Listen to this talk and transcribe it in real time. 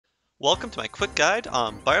Welcome to my quick guide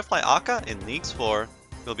on Butterfly Akkha in Leagues 4.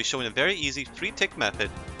 We'll be showing a very easy free tick method,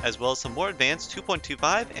 as well as some more advanced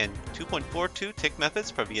 2.25 and 2.42 tick methods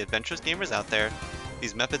for the adventurous gamers out there.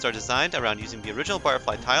 These methods are designed around using the original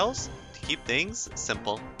butterfly tiles to keep things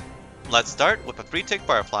simple. Let's start with a free tick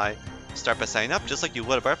butterfly. Start by signing up just like you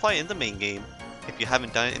would a butterfly in the main game. If you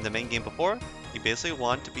haven't done it in the main game before, you basically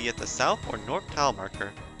want to be at the south or north tile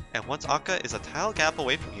marker, and once Akkha is a tile gap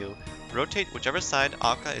away from you, rotate whichever side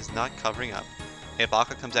Akkha is not covering up. If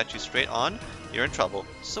Akkha comes at you straight on, you're in trouble,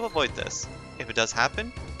 so avoid this. If it does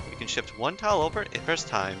happen, you can shift one tile over if there's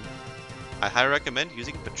time. I highly recommend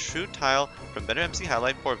using the true tile from Better MC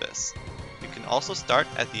Highlight for this. You can also start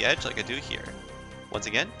at the edge like I do here. Once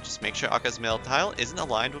again, just make sure Akkha's middle tile isn't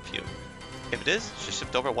aligned with you. If it is, just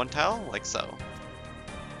shift over one tile like so.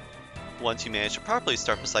 Once you manage to properly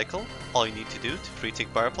start the cycle, all you need to do to free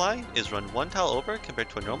tick butterfly is run one tile over compared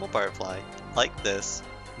to a normal butterfly, like this.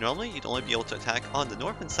 Normally you'd only be able to attack on the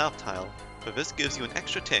north and south tile, but this gives you an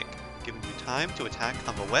extra tick, giving you time to attack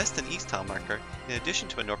on the west and east tile marker, in addition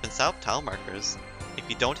to the north and south tile markers. If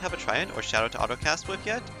you don't have a Trident or Shadow to autocast with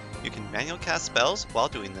yet, you can manual cast spells while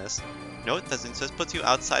doing this. Note that since this puts you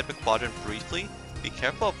outside the quadrant briefly, be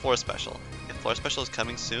careful of Floor Special. If Floor Special is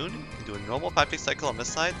coming soon, you can do a normal 5-tick cycle on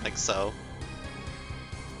this side, like so.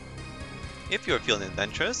 If you are feeling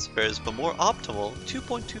adventurous, there is the more optimal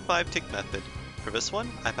 2.25 tick method. For this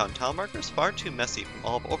one, I found tile markers far too messy from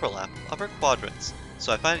all the overlap of other quadrants,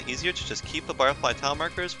 so I find it easier to just keep the butterfly tile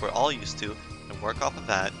markers we're all used to and work off of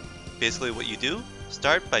that. Basically what you do,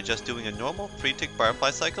 start by just doing a normal 3-tick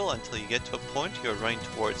butterfly cycle until you get to a point you're running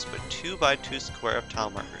towards the 2x2 square of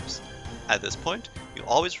tile markers. At this point, you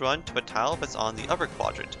always run to a tile that's on the other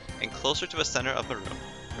quadrant and closer to the center of the room,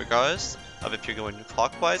 regardless of if you're going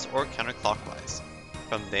clockwise or counterclockwise.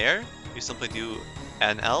 From there, you simply do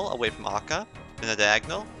an L away from Akkha, then a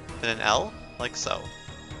diagonal, then an L, like so.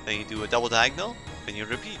 Then you do a double diagonal, then you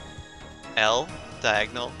repeat. L,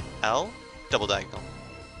 diagonal, L, double diagonal.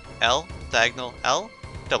 L, diagonal, L,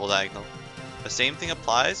 double diagonal. The same thing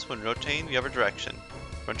applies when rotating the other direction.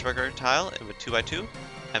 Run to regular tile in the 2x2,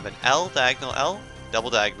 and then L, diagonal, L, double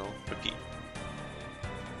diagonal, repeat.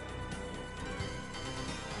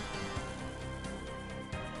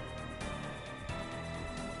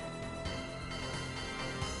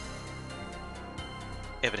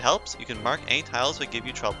 If it helps, you can mark any tiles that give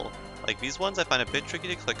you trouble. Like these ones I find a bit tricky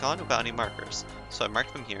to click on without any markers, so I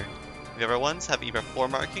marked them here. The other ones have either floor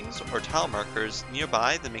markings or tile markers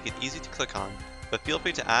nearby that make it easy to click on, but feel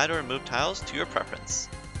free to add or remove tiles to your preference.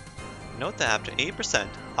 Note that after 80%,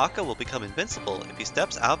 Akkha will become invincible if he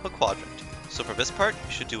steps out of a quadrant, so for this part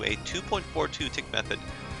you should do a 2.42 tick method,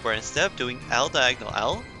 where instead of doing L diagonal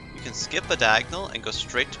L, you can skip a diagonal and go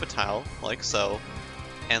straight to a tile, like so,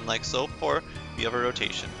 and like so for the other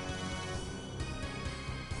rotation.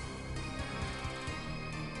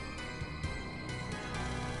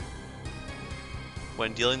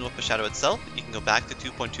 When dealing with the shadow itself, you can go back to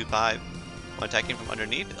 2.25. When attacking from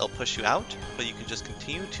underneath, it'll push you out, but you can just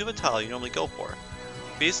continue to the tile you normally go for.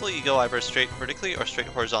 Basically, you go either straight vertically or straight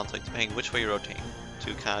horizontally, depending which way you're rotating,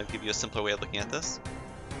 to kind of give you a simpler way of looking at this.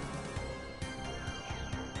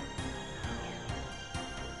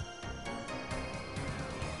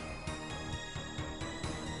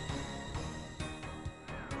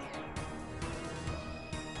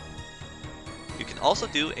 You can also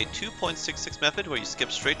do a 2.66 method where you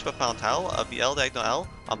skip straight to a final tile of the L diagonal L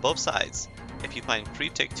on both sides, if you find free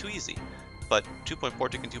tick too easy, but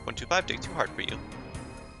 2.4 tick and 2.25 tick too hard for you.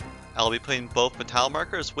 I'll be putting both the tile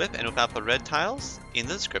markers with and without the red tiles in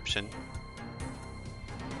the description.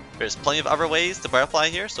 There's plenty of other ways to butterfly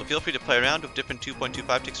here, so feel free to play around with different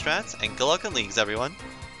 2.25 tick strats, and good luck in Leagues, everyone!